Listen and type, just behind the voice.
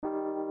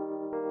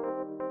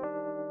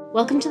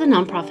Welcome to the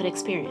Nonprofit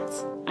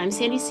Experience. I'm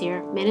Sandy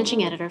Sear,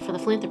 Managing Editor for the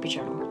Philanthropy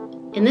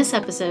Journal. In this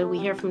episode, we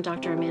hear from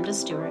Dr. Amanda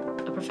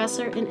Stewart, a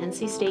professor in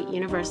NC State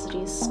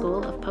University's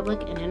School of Public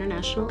and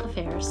International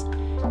Affairs,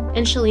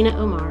 and Shalina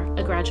Omar,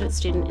 a graduate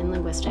student in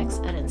linguistics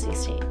at NC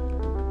State.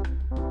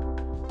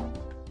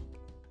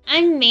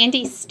 I'm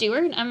Mandy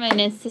Stewart. I'm an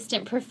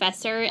assistant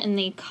professor in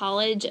the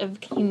College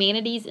of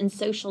Humanities and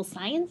Social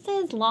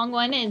Sciences. Long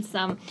one is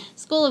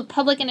School of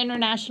Public and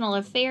International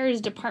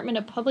Affairs, Department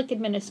of Public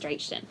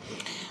Administration.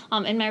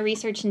 And my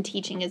research and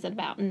teaching is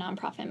about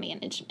nonprofit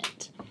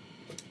management.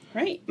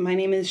 Right. My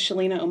name is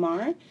Shalina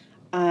Omar.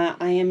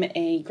 I am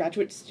a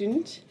graduate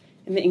student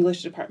in the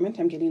English department.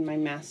 I'm getting my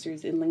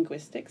master's in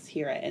linguistics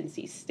here at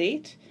NC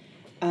State.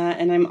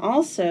 And I'm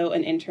also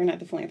an intern at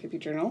the Philanthropy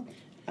Journal.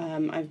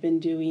 I've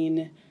been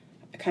doing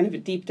kind of a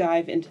deep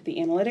dive into the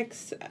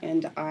analytics,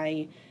 and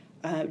I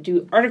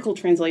do article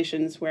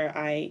translations where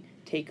I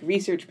take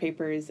research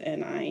papers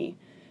and I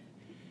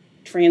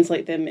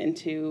translate them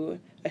into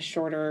a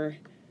shorter,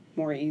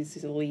 more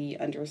easily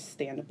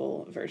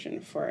understandable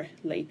version for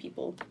lay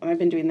people. I've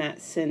been doing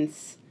that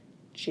since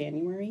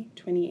January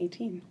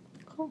 2018.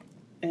 Cool.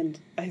 And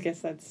I guess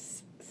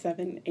that's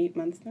 7-8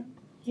 months now?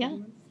 Yeah.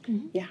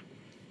 Mm-hmm. Yeah.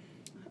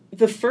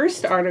 The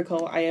first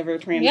article I ever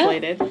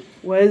translated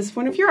was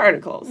one of your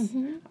articles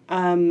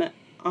on,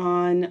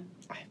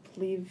 I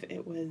believe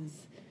it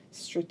was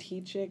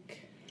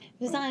strategic.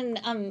 It was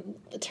on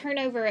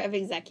turnover of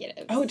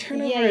executives. Oh,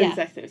 turnover of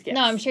executives, yes.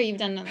 No, I'm sure you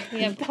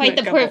have quite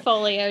the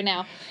portfolio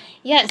now.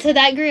 Yeah, so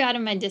that grew out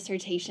of my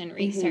dissertation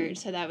research.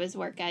 So that was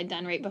work I'd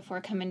done right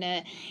before coming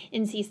to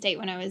NC State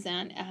when I was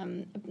a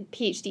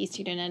PhD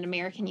student at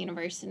American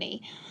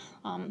University.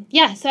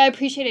 So I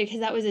appreciate it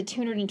because that was a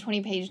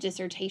 220-page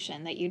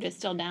dissertation that you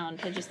distilled down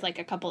to just like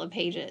a couple of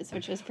pages,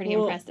 which was pretty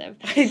impressive.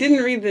 I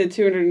didn't read the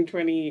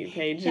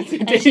 220-page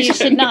dissertation. As you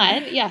should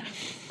not, yeah.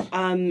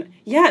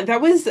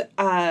 That was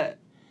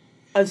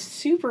a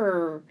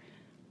super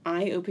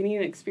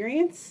eye-opening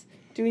experience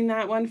doing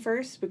that one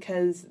first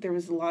because there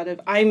was a lot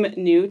of... I'm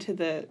new to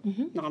the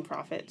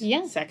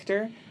nonprofit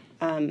sector.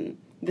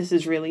 This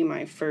is really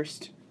my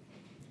first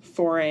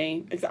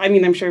foray. I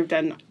mean, I'm sure I've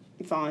done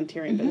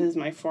volunteering, but this is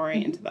my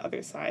foray into the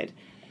other side.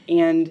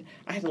 And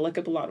I had to look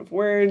up a lot of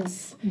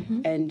words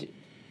and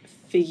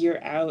figure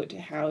out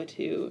how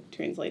to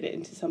translate it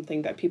into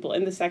something that people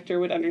in the sector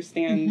would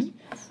understand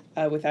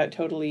without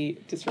totally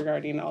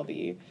disregarding all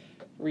the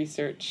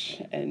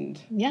research and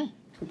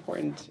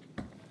important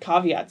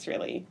caveats,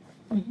 really.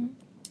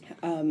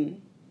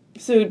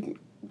 So do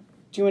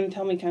you want to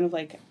tell me kind of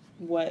like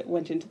what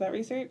went into that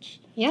research?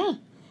 Yeah.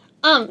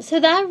 So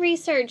that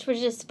research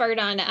was just spurred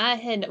on. I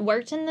had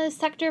worked in this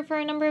sector for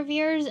a number of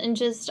years and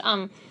just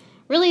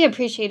really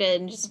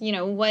appreciated just,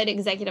 what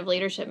executive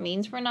leadership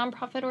means for a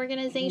nonprofit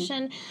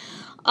organization.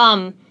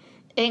 And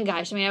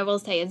gosh, I mean, I will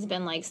say it's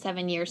been like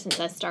 7 years since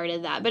I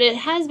started that, but it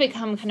has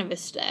become kind of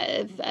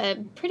a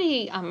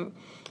pretty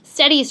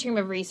steady stream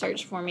of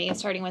research for me,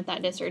 starting with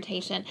that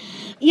dissertation.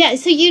 Yeah,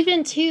 so you've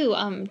done two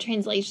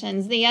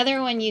translations. The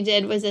other one you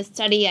did was a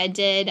study I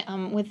did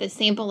with a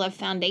sample of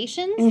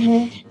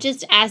foundations,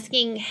 just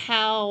asking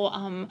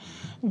how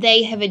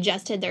they have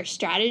adjusted their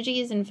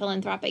strategies in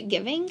philanthropic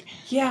giving.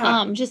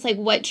 Yeah. Just like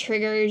what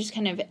triggers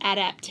kind of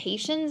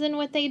adaptations in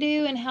what they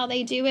do and how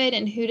they do it,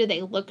 and who do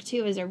they look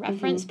to as a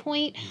reference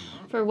point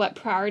for what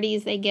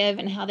priorities they give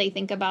and how they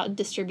think about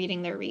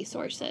distributing their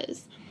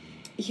resources.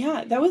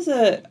 Yeah, that was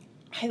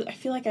I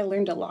feel like I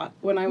learned a lot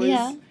when I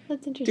was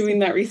doing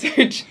that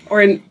research,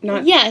 or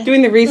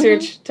doing the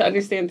research to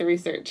understand the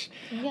research.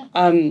 Yeah.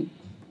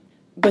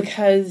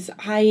 Because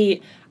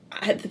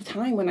at the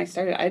time when I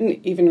started, I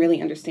didn't even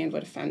really understand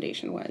what a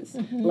foundation was,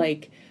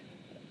 like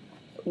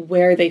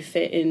where they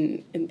fit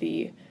in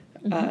the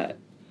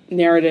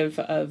narrative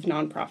of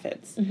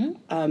nonprofits.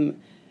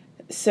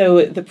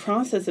 So the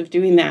process of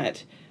doing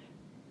that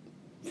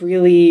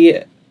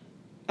really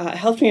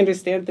helped me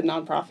understand the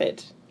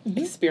nonprofit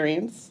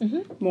experience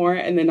more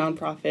and the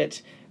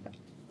nonprofit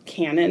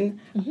canon.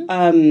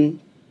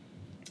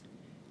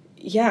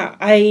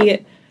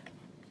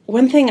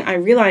 One thing I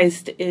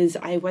realized is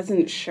I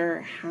wasn't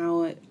sure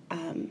how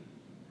I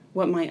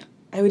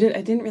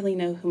didn't really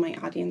know who my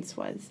audience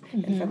was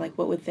and for like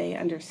what would they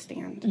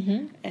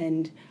understand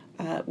and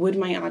would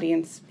my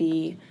audience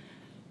be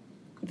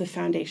the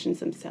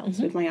foundations themselves?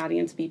 Would my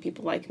audience be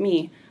people like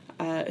me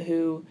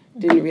who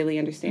didn't really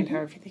understand how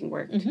everything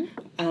worked?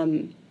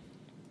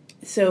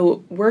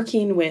 So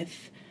working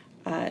with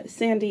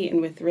Sandy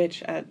and with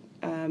Rich at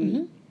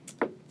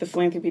the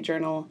Philanthropy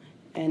Journal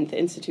and the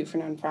Institute for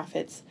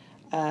Nonprofits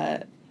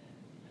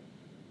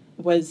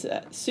was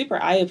a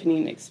super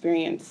eye-opening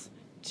experience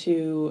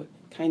to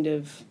kind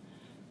of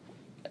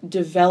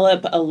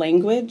develop a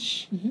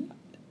language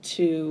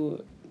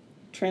to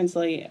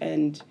translate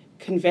and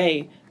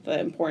convey the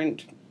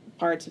important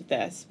parts of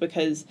this,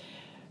 because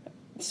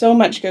so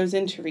much goes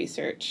into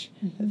research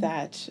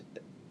that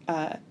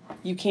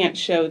you can't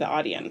show the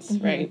audience,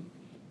 right?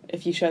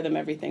 If you show them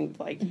everything,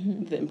 like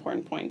the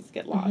important points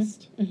get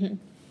lost.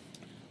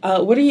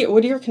 What are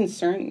your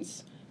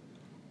concerns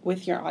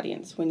with your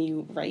audience when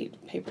you write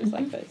papers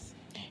like this?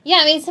 Yeah,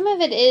 I mean, some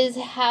of it is,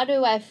 how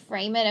do I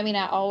frame it? I mean,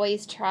 I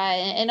always try,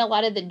 in a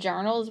lot of the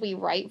journals we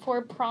write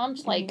for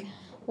prompt, like,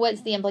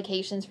 what's the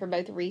implications for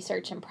both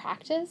research and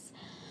practice?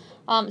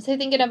 So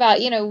thinking about,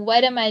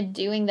 what am I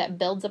doing that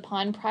builds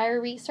upon prior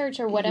research,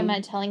 or what am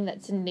I telling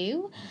that's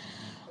new?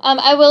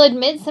 I will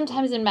admit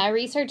sometimes in my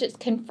research it's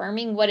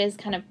confirming what is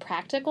kind of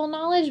practical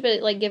knowledge,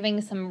 but like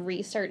giving some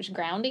research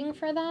grounding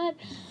for that.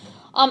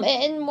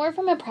 And more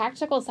from a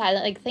practical side,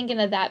 like thinking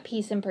of that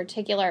piece in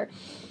particular,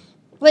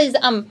 was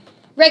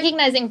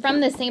recognizing from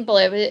the sample,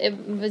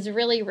 it was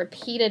really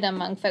repeated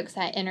among folks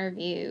I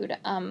interviewed,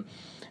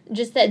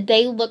 just that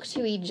they look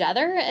to each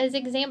other as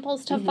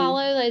examples to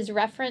follow, as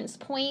reference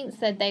points,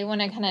 that they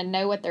want to kind of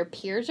know what their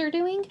peers are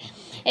doing.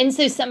 And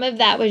so some of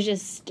that was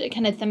just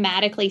kind of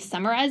thematically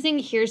summarizing,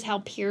 here's how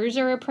peers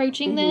are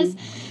approaching this.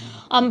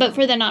 But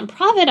for the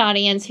nonprofit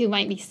audience who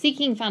might be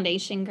seeking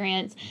foundation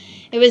grants,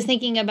 it was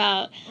thinking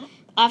about,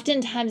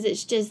 oftentimes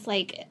it's just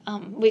like,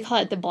 we call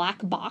it the black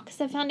box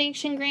of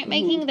foundation grant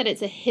making, that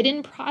it's a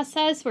hidden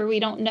process where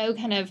we don't know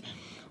kind of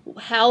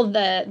how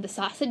the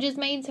sausage is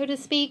made, so to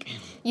speak.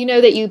 You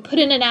know that you put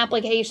in an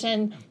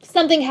application,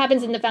 something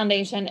happens in the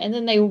foundation, and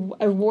then they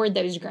award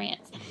those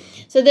grants.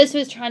 So this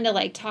was trying to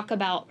like talk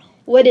about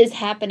what is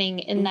happening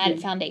in that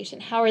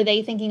foundation. How are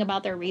they thinking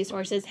about their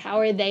resources? How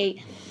are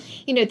they,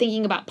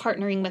 thinking about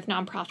partnering with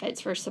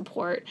nonprofits for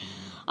support?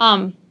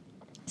 So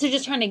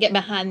just trying to get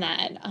behind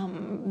that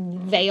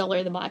veil,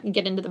 or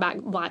get into the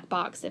black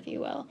box, if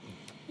you will.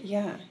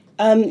 Yeah.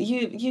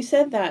 You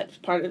said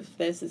that part of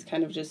this is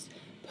kind of just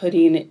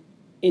putting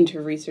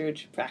into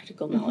research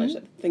practical knowledge,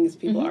 things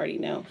people already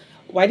know.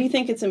 Why do you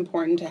think it's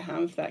important to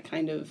have that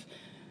kind of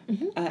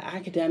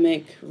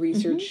academic,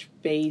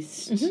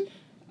 research-based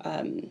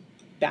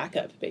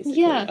backup,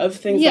 basically, of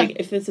things like,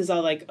 if this is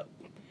all like,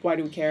 why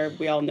do we care?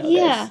 We all know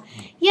this.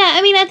 Yeah,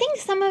 I mean, I think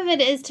some of it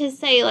is to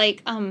say,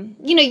 like,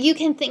 you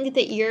can think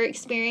that your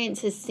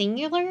experience is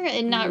singular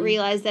and not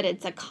realize that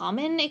it's a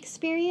common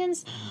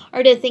experience,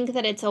 or to think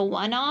that it's a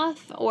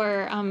one-off,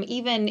 or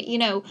even,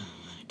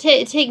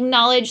 to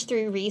acknowledge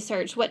through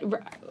research what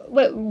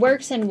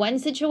works in one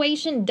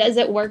situation, does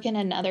it work in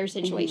another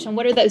situation?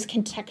 What are those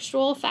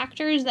contextual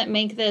factors that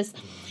make this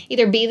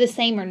either be the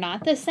same or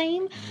not the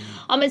same?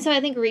 And so I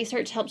think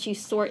research helps you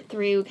sort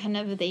through kind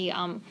of the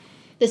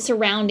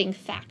surrounding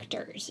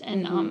factors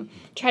and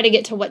try to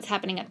get to what's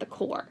happening at the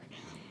core.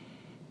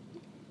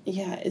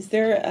 Yeah. Is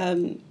there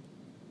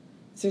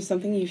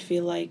something you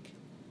feel like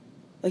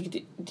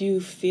do you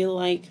feel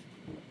like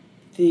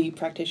the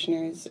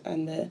practitioners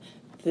and the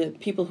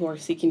people who are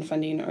seeking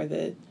funding, or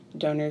the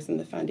donors and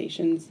the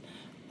foundations,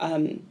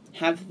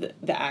 have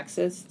the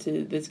access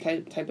to this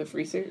type of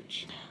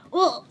research?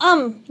 Well,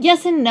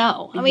 yes and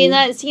no. I mean,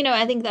 that's,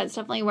 I think that's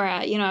definitely where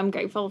I'm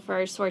grateful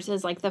for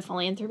sources like the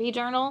Philanthropy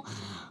Journal,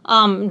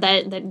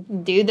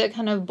 that do the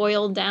kind of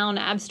boiled down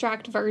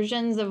abstract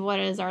versions of what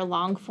is our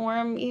long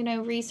form,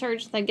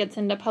 research that gets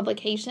into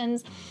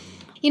publications.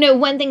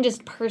 One thing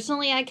just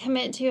personally I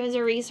commit to as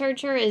a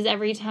researcher is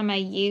every time I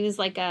use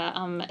like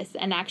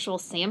an actual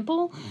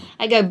sample,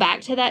 I go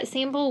back to that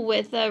sample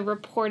with a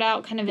report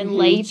out kind of in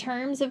lay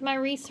terms of my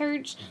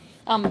research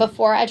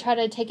before I try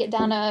to take it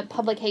down a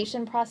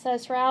publication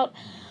process route.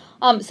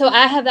 So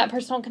I have that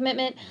personal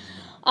commitment.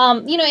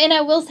 And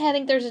I will say I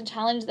think there's a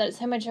challenge that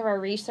so much of our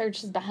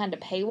research is behind a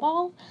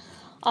paywall.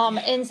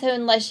 And so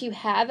unless you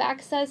have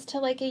access to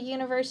like a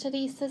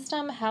university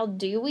system, how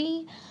do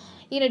we,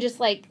 just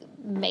like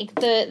make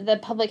the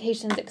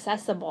publications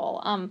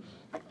accessible?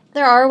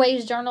 There are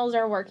ways journals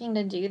are working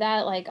to do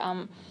that, like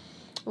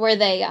where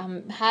they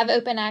have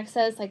open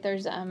access. Like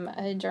there's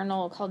a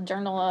journal called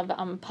Journal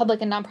of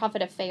Public and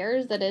Nonprofit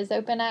Affairs that is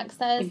open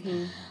access.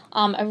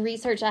 A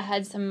research I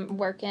had some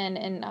work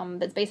in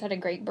that's based out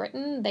of Great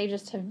Britain. They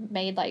just have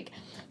made like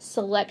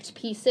select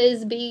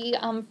pieces be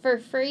for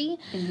free.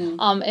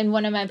 And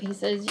one of my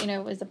pieces,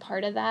 was a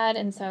part of that.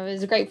 And so I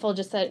was grateful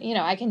just that,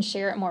 I can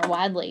share it more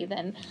widely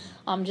than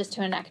just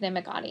to an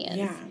academic audience.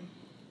 Yeah.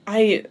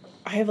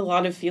 I have a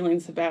lot of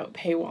feelings about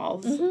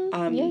paywalls,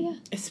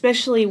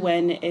 especially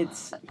when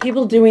it's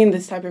people doing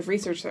this type of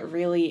research that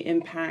really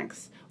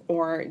impacts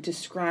or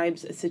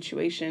describes a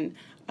situation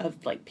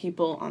of like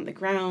people on the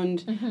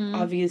ground.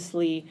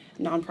 Obviously,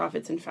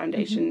 nonprofits and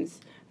foundations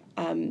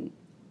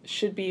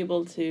should be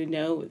able to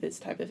know this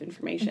type of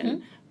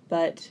information,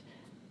 but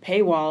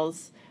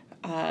paywalls,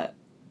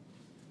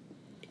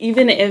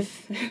 even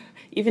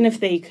if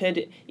they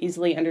could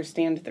easily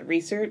understand the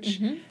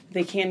research,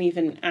 they can't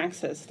even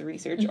access the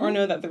research or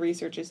know that the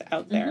research is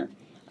out there.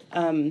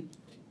 I'm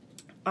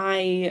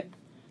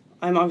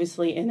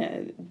obviously in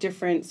a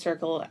different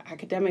circle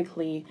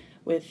academically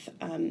with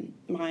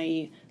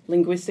my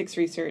linguistics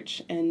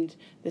research and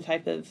the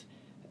type of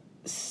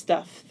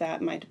stuff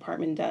that my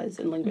department does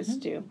and linguists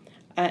do.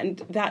 And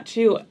that,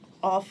 too,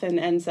 often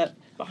ends up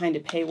behind a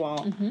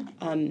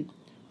paywall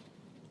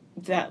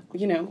that,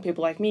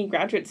 people like me,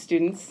 graduate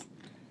students,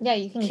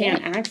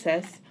 can't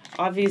access.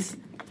 Obviously,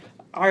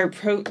 our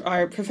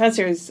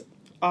professors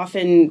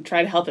often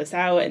try to help us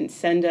out and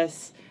send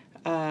us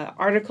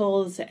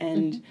articles,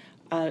 and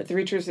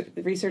the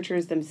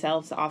researchers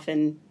themselves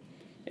often,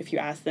 if you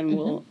ask them,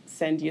 will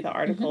send you the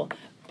article.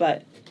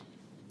 But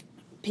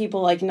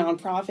people like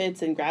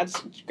nonprofits and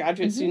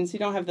graduate students who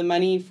don't have the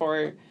money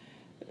for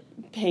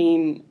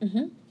paying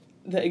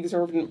the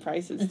exorbitant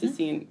prices to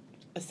see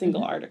a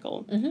single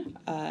article,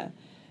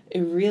 it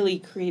really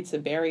creates a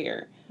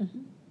barrier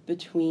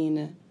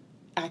between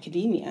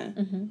academia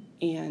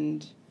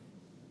and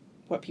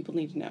what people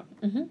need to know.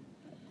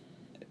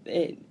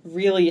 It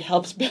really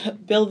helps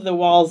build the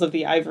walls of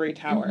the ivory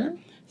tower,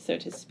 so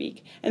to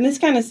speak. And this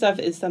kind of stuff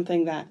is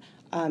something that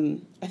I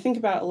think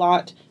about a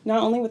lot,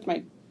 not only with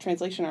my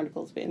translation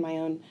articles, but in my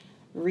own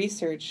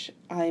research.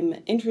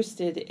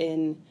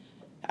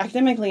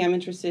 Academically, I'm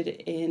interested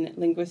in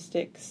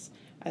linguistics,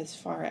 as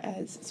far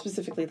as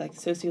specifically like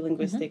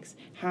sociolinguistics,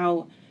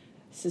 how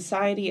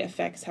society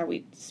affects how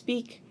we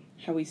speak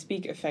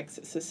affects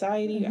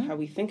society, how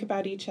we think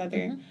about each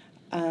other.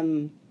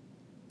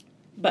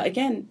 But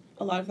again,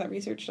 a lot of that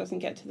research doesn't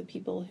get to the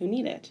people who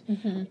need it.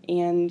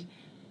 And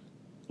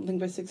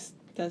linguistics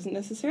doesn't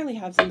necessarily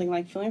have something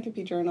like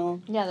Philanthropy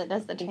Journal. Yeah, that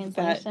does the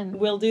translation. That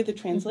will do the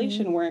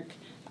translation work.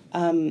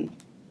 And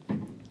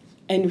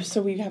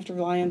so we have to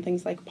rely on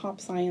things like pop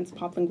science,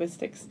 pop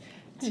linguistics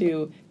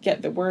to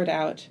get the word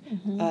out.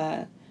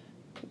 But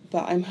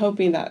I'm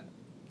hoping that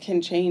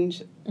can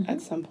change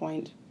at some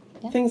point.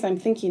 Yeah. Things I'm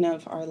thinking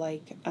of are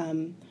like,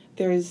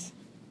 there's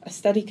a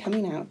study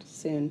coming out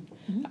soon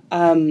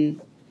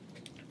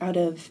out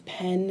of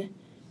Penn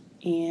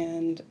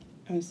and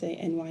I would say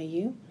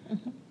NYU, or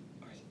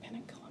is it Penn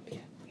and Columbia?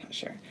 I'm not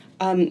sure.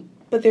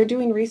 But they're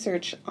doing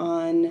research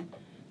on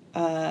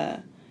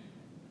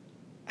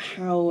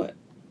how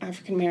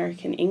African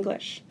American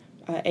English,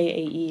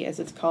 AAE as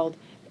it's called,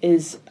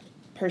 is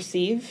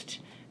perceived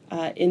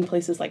in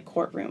places like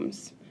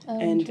courtrooms,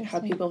 and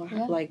how people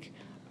like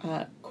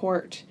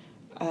court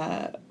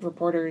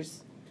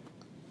reporters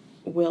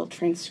will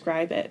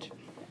transcribe it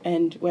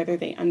and whether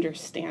they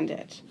understand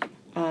it.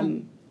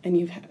 And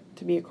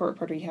to be a court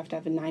reporter, you have to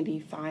have a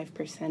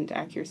 95%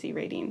 accuracy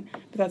rating,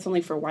 but that's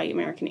only for white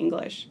American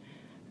English.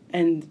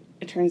 And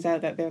it turns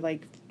out that they're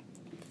like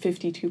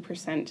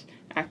 52%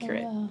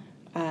 accurate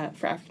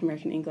for African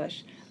American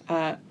English,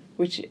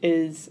 which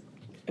is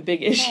a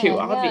big issue,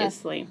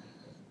 obviously.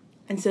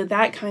 And so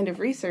that kind of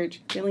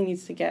research really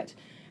needs to get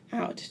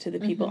out to the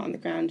people on the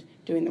ground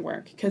doing the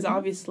work. Because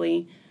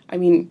obviously, I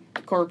mean,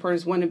 court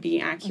reporters want to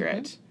be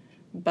accurate,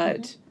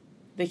 but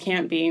they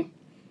can't be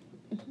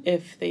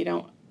if they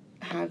don't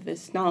have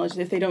this knowledge,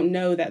 if they don't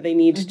know that they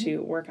need to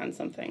work on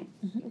something.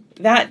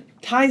 That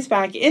ties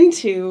back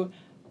into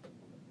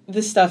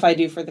the stuff I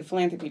do for the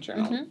Philanthropy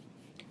Journal.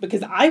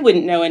 Because I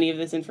wouldn't know any of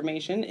this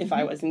information if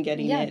I wasn't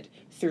getting it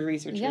through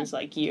researchers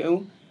like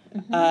you.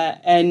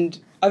 And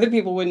other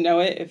people wouldn't know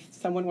it if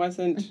someone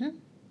wasn't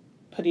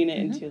putting it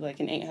into like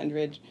an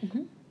 800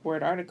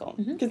 word article.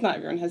 Because not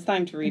everyone has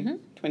time to read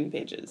 20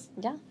 pages.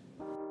 Yeah.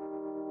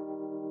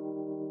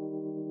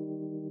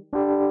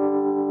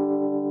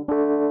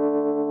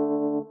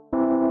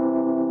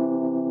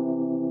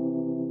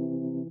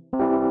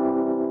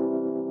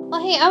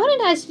 Well, hey, I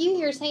wanted to ask you,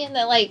 you're saying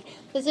that, like,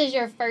 this is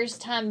your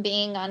first time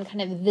being on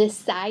kind of this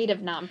side of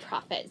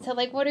nonprofit. So,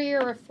 like, what are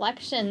your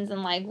reflections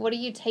and, like, what do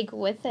you take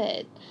with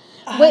it,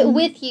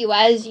 with you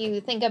as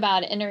you think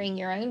about entering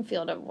your own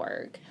field of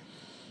work?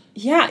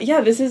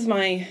 Yeah, this is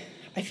I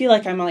feel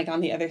like I'm, like,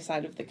 on the other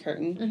side of the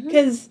curtain.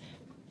 Because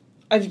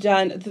I've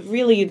done,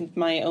 really,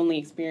 my only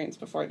experience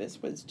before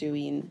this was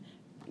doing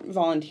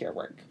volunteer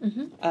work.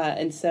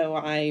 And so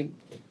I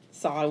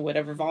saw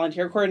whatever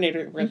volunteer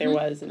coordinator where there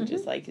was and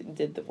just like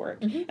did the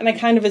work. And I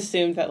kind of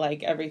assumed that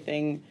like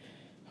everything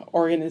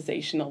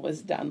organizational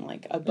was done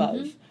like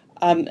above.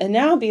 And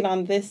now being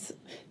on this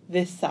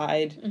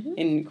side,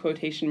 in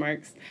quotation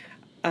marks,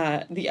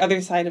 the other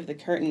side of the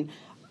curtain,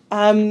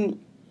 I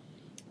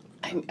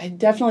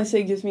definitely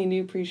say it gives me a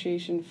new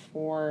appreciation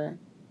for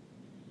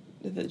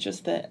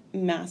just the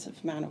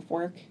massive amount of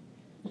work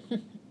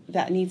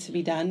that needs to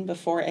be done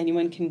before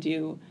anyone can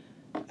do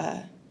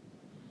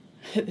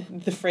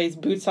the phrase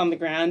boots on the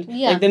ground.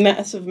 Like the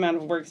massive amount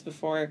of works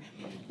before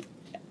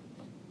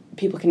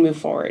people can move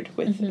forward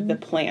with the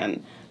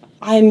plan.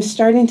 I'm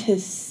starting to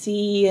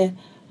see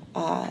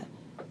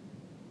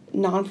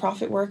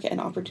nonprofit work and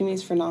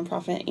opportunities for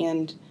nonprofit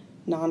and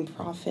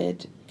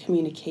nonprofit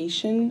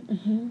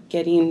communication,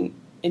 getting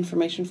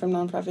information from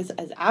nonprofits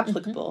as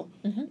applicable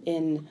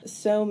in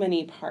so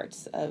many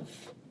parts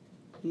of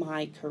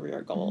my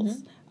career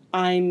goals.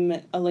 I'm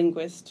a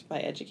linguist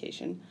by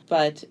education,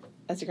 but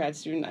as a grad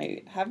student,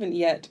 I haven't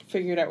yet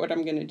figured out what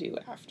I'm going to do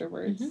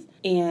afterwards.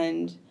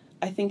 And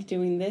I think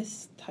doing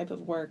this type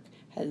of work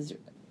has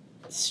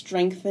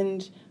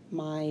strengthened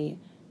my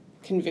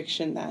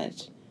conviction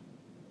that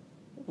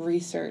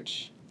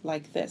research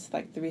like this,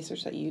 like the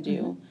research that you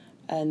do,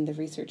 and the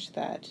research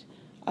that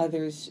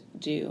others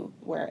do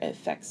where it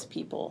affects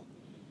people,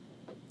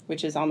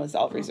 which is almost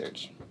all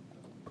research,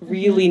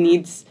 really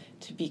needs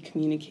to be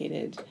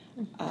communicated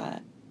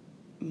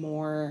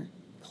more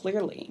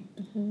clearly.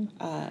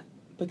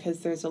 because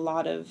there's a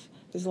lot of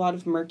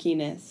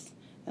murkiness,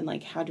 and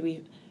like how do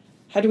we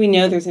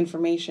know there's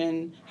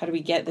information? How do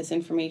we get this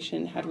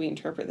information? How do we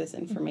interpret this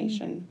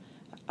information?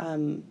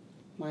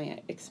 My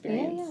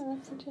experience. Yeah,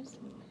 that's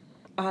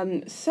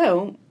interesting.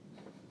 So,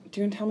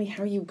 do you want to tell me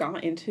how you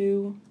got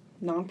into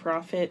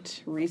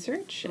nonprofit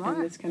research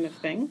and this kind of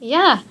thing?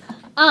 Yeah.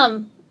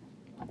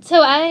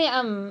 So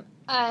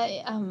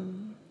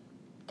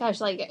gosh,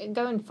 like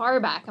going far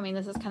back, I mean,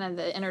 this is kind of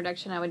the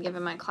introduction I would give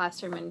in my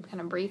classroom in kind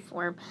of brief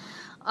form,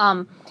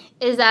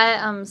 is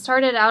that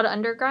started out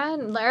undergrad,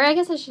 or I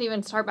guess I should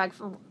even start back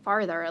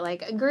farther.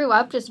 Like, I grew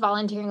up just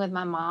volunteering with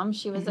my mom.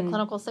 She was a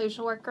clinical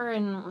social worker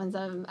and was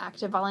an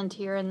active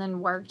volunteer and then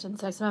worked. And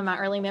so some of my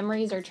early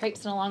memories are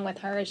traipsing along with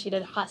her as she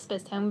did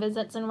hospice home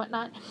visits and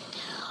whatnot.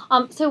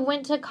 So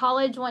went to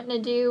college wanting to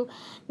do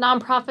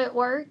nonprofit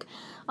work.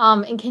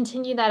 And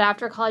continued that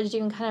after college,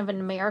 doing kind of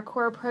an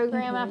AmeriCorps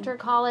program after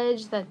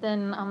college that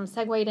then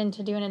segued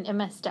into doing an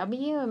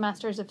MSW, a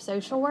Master's of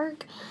Social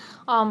Work,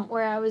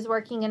 where I was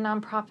working in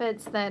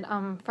nonprofits that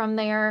from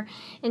there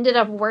ended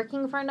up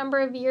working for a number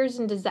of years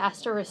in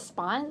disaster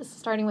response,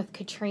 starting with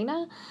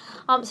Katrina.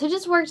 So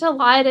just worked a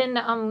lot in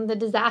the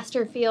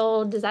disaster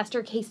field,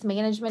 disaster case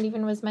management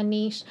even was my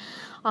niche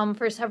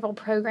for several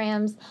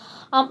programs.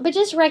 But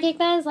just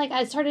recognize, like,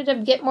 I started to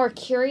get more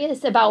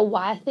curious about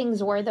why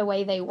things were the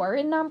way they were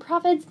in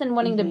nonprofits than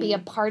wanting to be a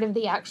part of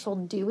the actual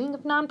doing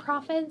of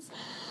nonprofits.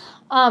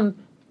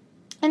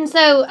 And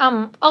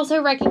so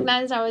also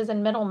recognized I was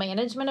in middle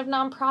management of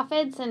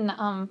nonprofits and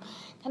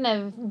kind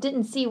of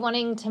didn't see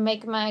wanting to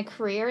make my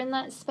career in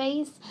that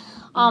space.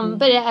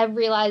 But I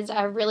realized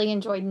I really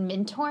enjoyed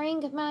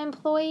mentoring my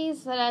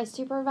employees that I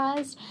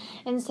supervised.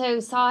 And so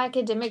saw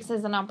academics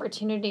as an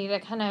opportunity to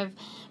kind of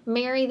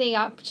marry the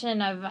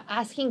option of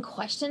asking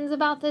questions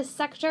about this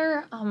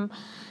sector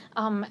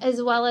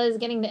as well as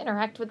getting to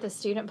interact with the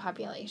student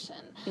population.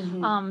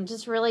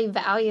 Just really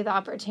value the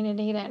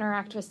opportunity to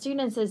interact with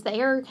students as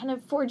they are kind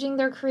of forging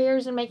their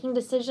careers and making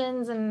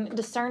decisions and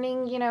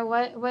discerning, you know,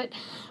 what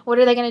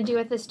are they going to do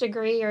with this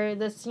degree or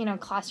this, you know,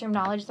 classroom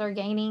knowledge they're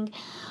gaining.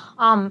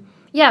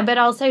 But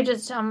also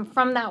just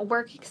from that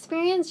work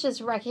experience,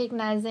 just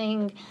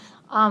recognizing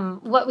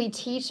what we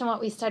teach and what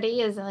we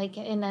study is like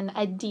in an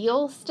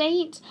ideal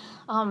state,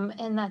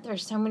 and that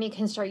there's so many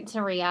constraints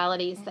and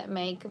realities that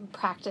make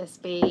practice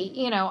be,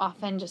 you know,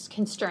 often just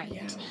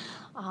constrained.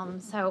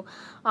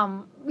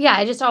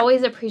 I just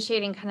always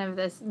appreciating kind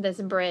of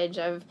this bridge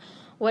of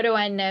what do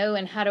I know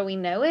and how do we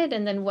know it,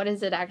 and then what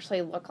does it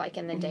actually look like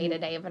in the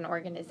day-to-day of an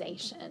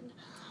organization.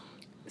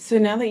 So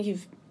now that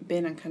you've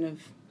been on kind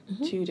of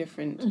two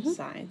different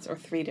sides or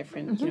three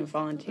different, you know,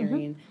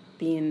 volunteering,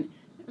 being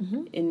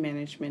in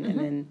management and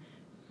then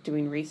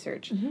doing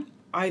research,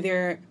 are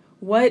there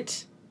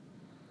what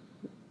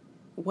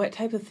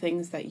type of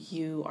things that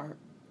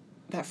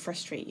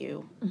frustrate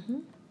you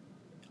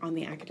on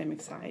the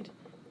academic side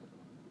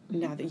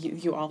now that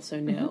you also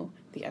know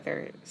the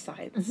other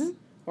sides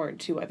or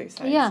two other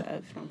sides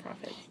of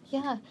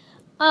nonprofits?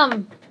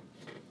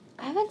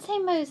 I would say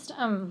most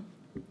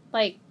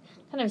like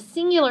kind of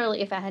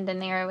singularly, if I had to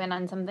narrow in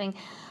on something,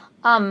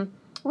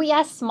 we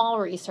ask small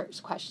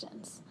research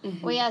questions.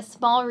 We ask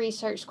small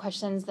research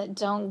questions that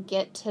don't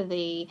get to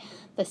the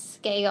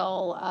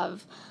scale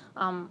of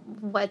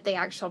what the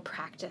actual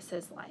practice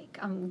is like,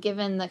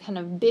 given the kind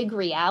of big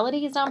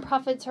realities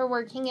nonprofits are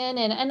working in.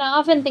 And I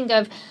often think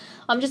of,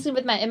 just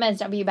with my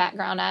MSW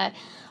background, I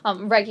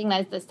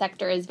recognize the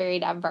sector is very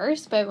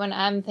diverse, but when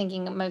I'm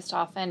thinking most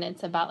often,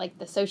 it's about like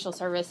the social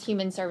service,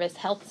 human service,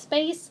 health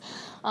space,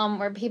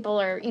 where people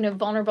are, you know,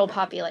 vulnerable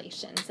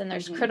populations, and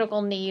there's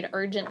critical need,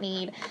 urgent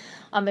need,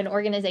 and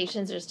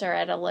organizations just are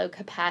at a low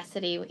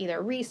capacity,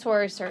 either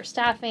resource or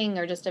staffing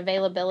or just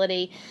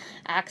availability,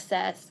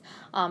 access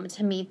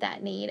to meet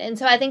that need. And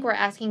so I think we're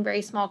asking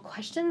very small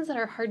questions that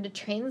are hard to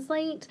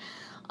translate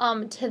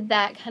to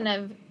that kind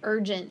of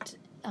urgent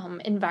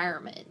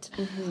environment.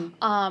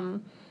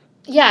 In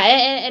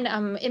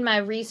my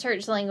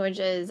research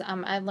languages,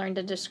 I've learned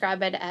to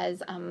describe it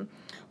as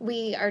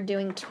we are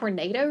doing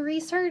tornado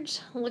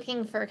research,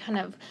 looking for kind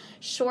of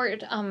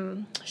short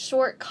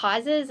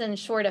causes and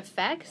short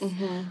effects,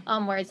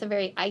 where it's a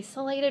very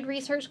isolated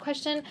research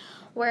question,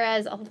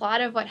 whereas a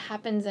lot of what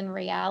happens in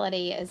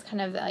reality is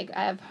kind of like,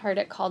 I've heard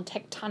it called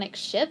tectonic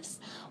shifts,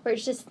 where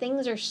it's just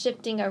things are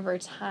shifting over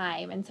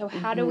time. And so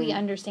how do we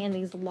understand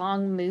these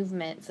long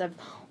movements of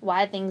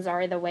why things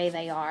are the way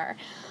they are?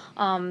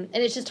 And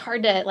it's just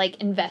hard to like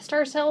invest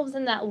ourselves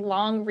in that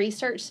long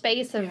research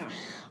space of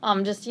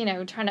just, you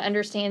know, trying to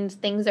understand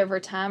things over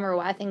time or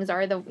why things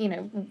are the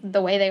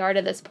way they are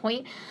to this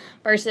point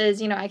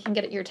versus, you know, I can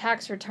get at your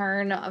tax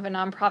return of a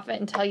nonprofit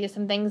and tell you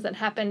some things that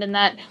happened in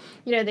that,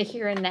 you know, the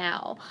here and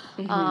now.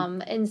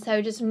 And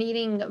so just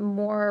needing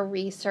more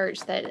research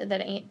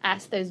that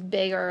asks those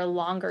bigger,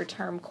 longer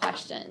term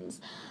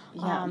questions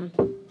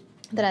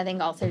that I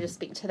think also just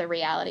speak to the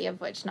reality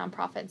of which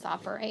nonprofits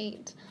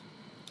operate.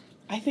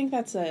 I think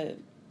that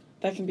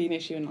can be an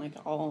issue in like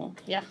all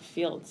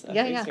fields of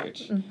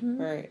research,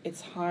 where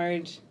it's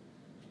hard.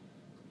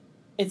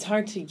 it's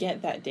hard to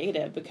get that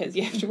data because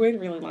you have to wait a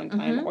really long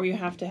time, or you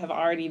have to have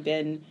already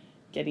been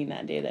getting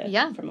that data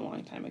from a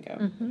long time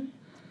ago.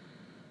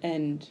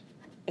 And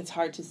it's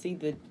hard to see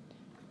the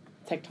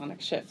tectonic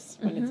shifts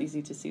when it's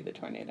easy to see the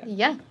tornado.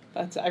 Yeah.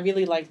 I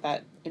really like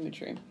that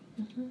imagery.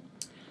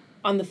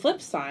 On the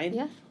flip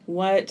side,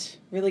 what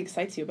really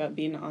excites you about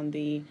being on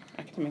the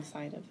academic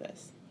side of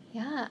this?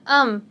 Yeah.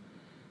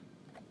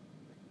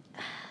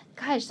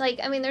 Gosh,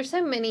 there's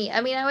so many.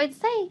 I would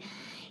say,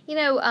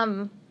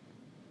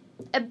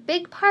 a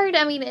big part,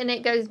 and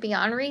it goes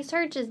beyond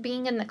research, is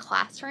being in the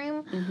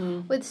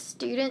classroom with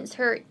students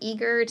who are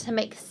eager to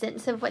make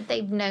sense of what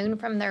they've known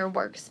from their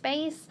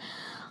workspace,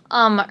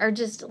 or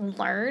just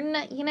learn,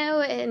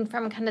 and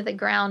from kind of the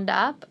ground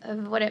up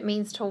of what it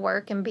means to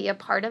work and be a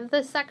part of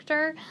the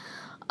sector.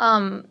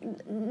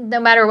 No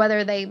matter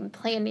whether they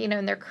plan,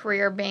 in their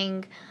career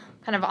being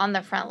kind of on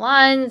the front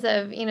lines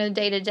of,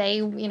 day to day,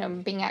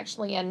 being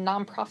actually a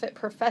nonprofit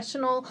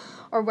professional,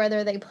 or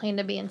whether they plan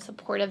to be in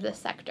support of the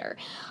sector.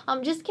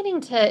 Just getting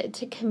to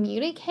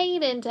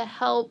communicate and to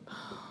help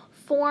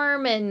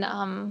form and,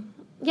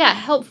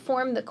 help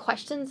form the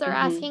questions they're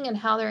asking and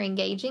how they're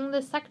engaging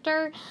the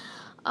sector.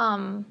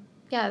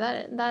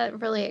 That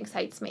really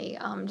excites me,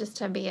 just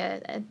to be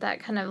at that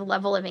kind of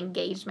level of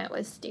engagement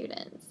with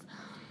students.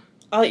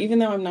 Even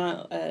though I'm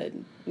not a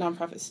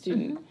nonprofit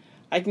student,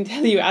 I can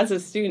tell you as a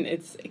student,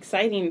 it's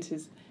exciting to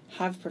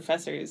have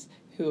professors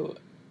who,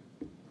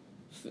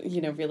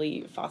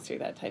 really foster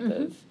that type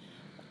of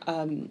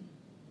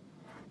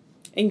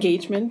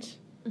engagement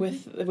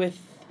with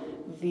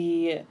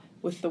the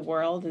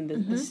world, and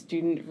the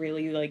student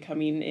really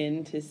coming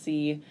in to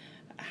see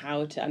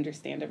how to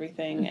understand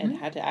everything and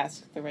how to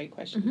ask the right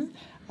questions.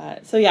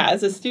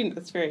 As a student,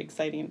 that's very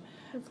exciting.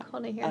 That's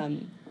cool to hear.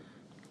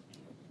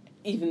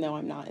 Even though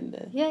I'm not in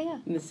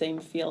the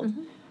same field.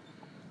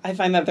 I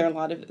find that there are a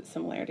lot of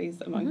similarities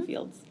among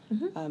fields,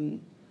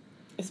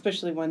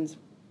 especially ones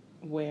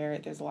where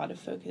there's a lot of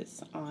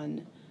focus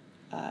on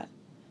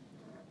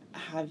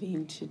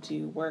having to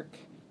do work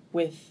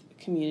with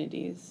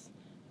communities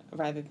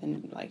rather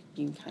than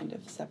being kind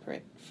of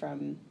separate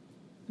from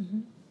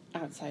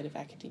outside of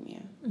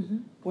academia.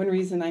 One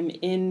reason I'm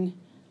in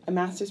a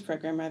master's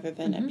program rather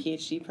than a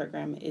PhD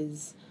program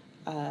is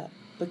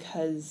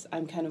because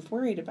I'm kind of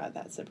worried about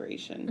that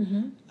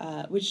separation,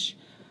 which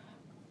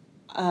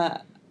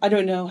I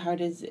don't know how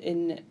it is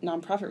in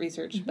nonprofit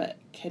research, but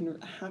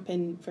can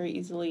happen very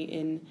easily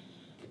in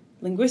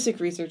linguistic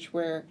research,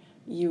 where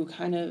you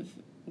kind of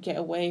get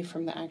away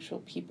from the actual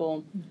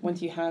people.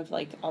 Once you have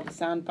all the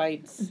sound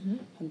bites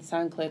and the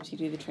sound clips, you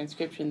do the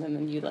transcription, and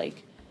then you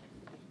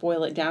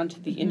boil it down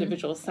to the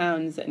individual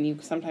sounds, and you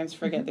sometimes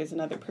forget there's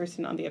another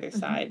person on the other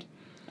side.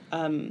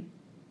 And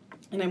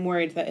I'm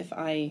worried that if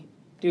I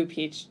do a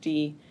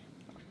PhD,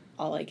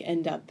 I'll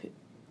end up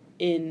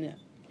in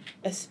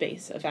a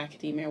space of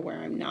academia where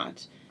I'm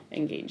not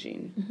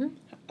engaging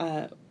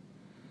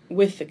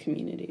with the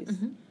communities.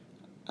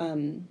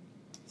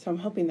 So I'm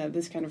hoping that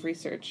this kind of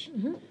research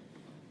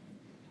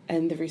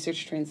and the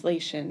research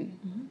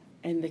translation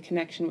and the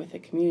connection with the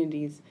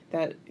communities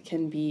that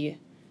can be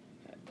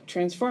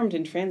transformed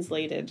and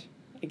translated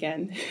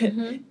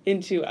again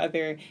into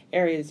other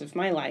areas of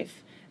my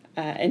life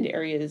and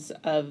areas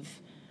of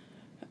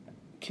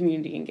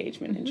community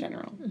engagement in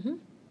general.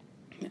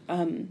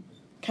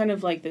 Kind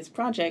of like this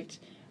project,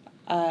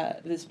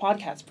 this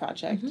podcast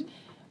project,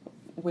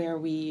 where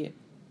we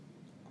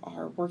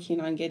are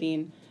working on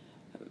getting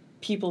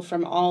people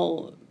from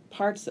all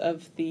parts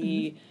of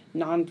the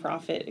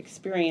nonprofit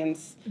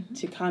experience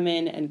to come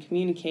in and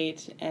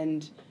communicate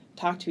and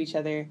talk to each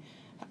other,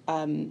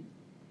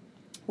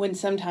 when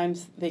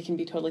sometimes they can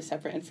be totally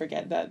separate and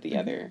forget that the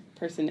other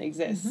person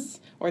exists,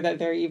 or that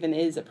there even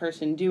is a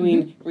person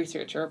doing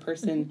research, or a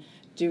person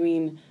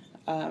doing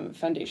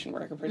foundation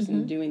work, a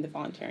person doing the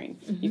volunteering.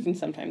 You can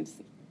sometimes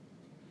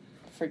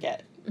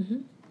forget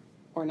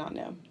or not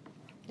know.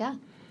 Yeah.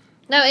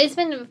 No, it's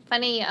been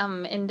funny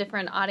in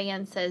different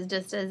audiences,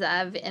 just as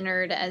I've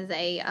entered as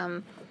a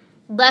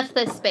left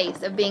the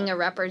space of being a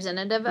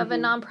representative of a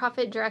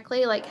nonprofit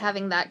directly,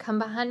 having that come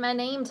behind my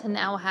name, to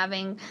now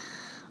having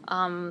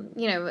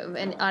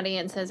in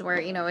audiences where,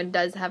 it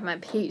does have my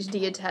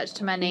PhD attached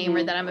to my name,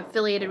 or that I'm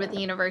affiliated with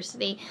the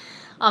university.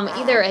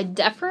 Either a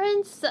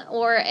deference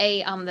or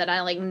a that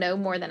I know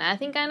more than I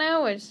think I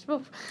know, which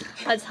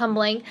that's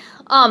humbling,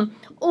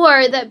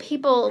 or that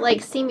people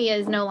see me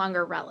as no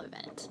longer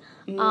relevant,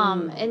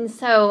 and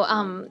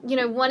so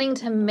wanting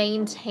to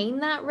maintain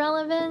that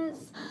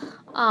relevance,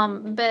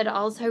 but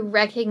also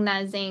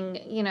recognizing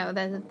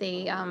that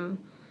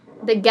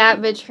the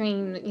gap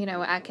between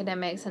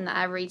academics and the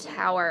ivory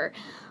tower,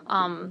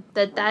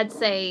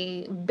 that's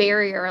a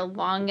barrier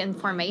long in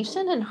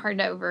formation and hard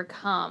to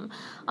overcome.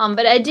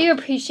 But I do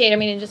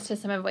appreciate, just to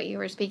some of what you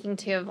were speaking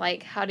to of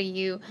how do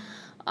you,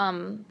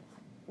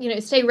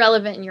 stay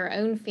relevant in your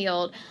own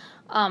field.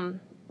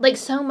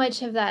 So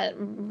much of that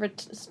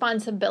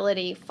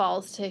responsibility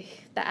falls to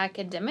the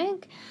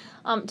academic.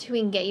 to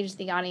engage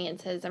the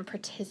audiences and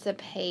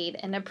participate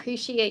and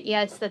appreciate,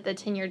 yes, that the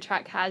tenure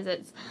track has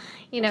its,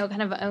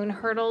 kind of own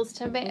hurdles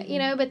to,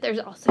 but there's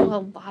also a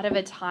lot of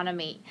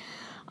autonomy.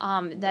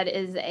 That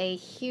is a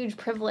huge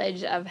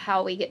privilege of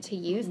how we get to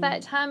use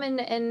that time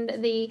and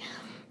the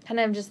kind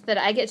of just that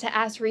I get to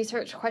ask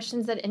research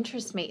questions that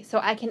interest me, so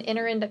I can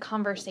enter into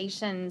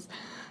conversations,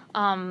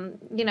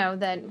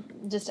 that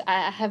just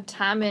I have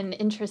time and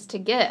interest to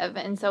give,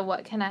 and so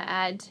what can I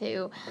add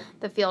to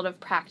the field of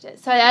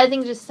practice? So I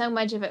think just so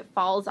much of it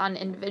falls on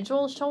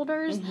individual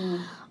shoulders,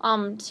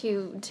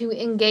 to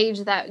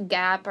engage that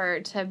gap or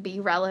to be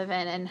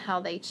relevant in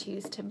how they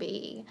choose to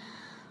be.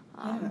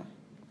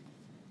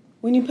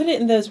 When you put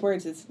it in those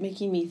words, it's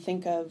making me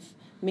think of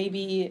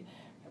maybe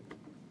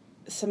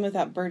some of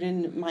that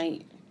burden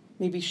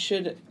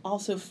should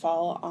also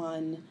fall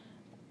on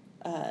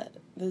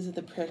those are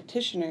the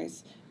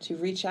practitioners to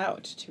reach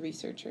out to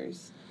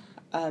researchers,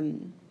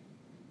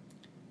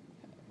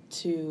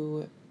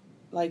 to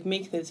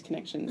make those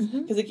connections,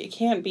 because it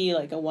can't be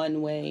a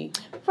one-way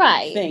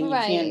thing. You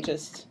can't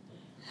just,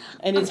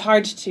 and it's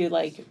hard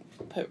to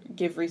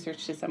give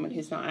research to someone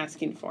who's not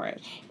asking for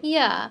it.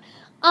 Yeah.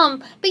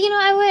 But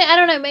I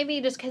don't know, maybe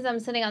just because I'm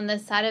sitting on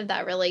this side of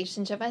that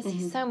relationship, I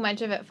see so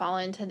much of it fall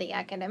into the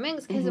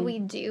academics, because we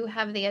do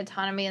have the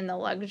autonomy and the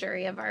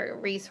luxury of our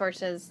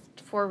resources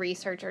for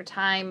research or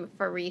time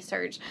for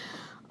research.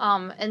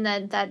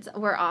 And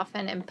we're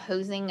often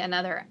imposing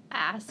another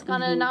ask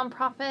on a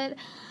nonprofit.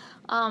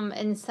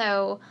 And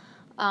so,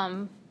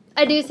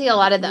 I do see a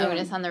lot of the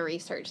onus on the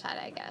research side,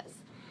 I guess.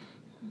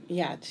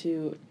 Yeah,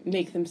 to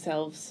make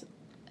themselves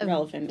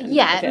relevant and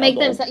available. Make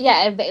them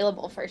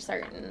available for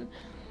certain.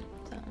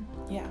 So.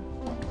 Yeah.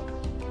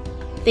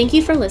 Thank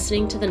you for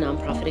listening to the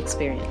Nonprofit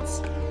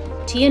Experience.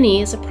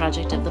 T&E is a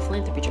project of the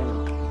Philanthropy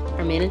Journal.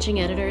 Our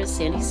managing editor is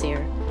Sandy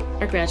Sear.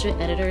 Our graduate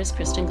editor is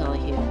Kristen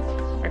Gollihue.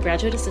 Our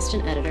graduate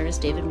assistant editor is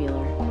David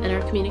Mueller, and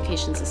our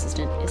communications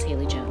assistant is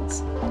Haley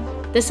Jones.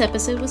 This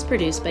episode was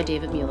produced by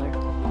David Mueller,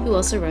 who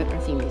also wrote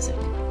our theme music.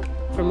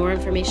 For more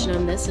information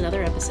on this and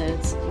other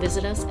episodes,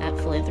 visit us at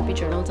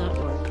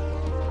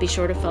philanthropyjournal.org. Be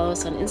sure to follow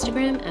us on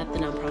Instagram at The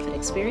Nonprofit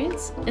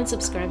Experience and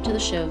subscribe to the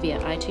show via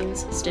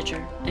iTunes,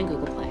 Stitcher, and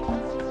Google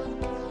Play.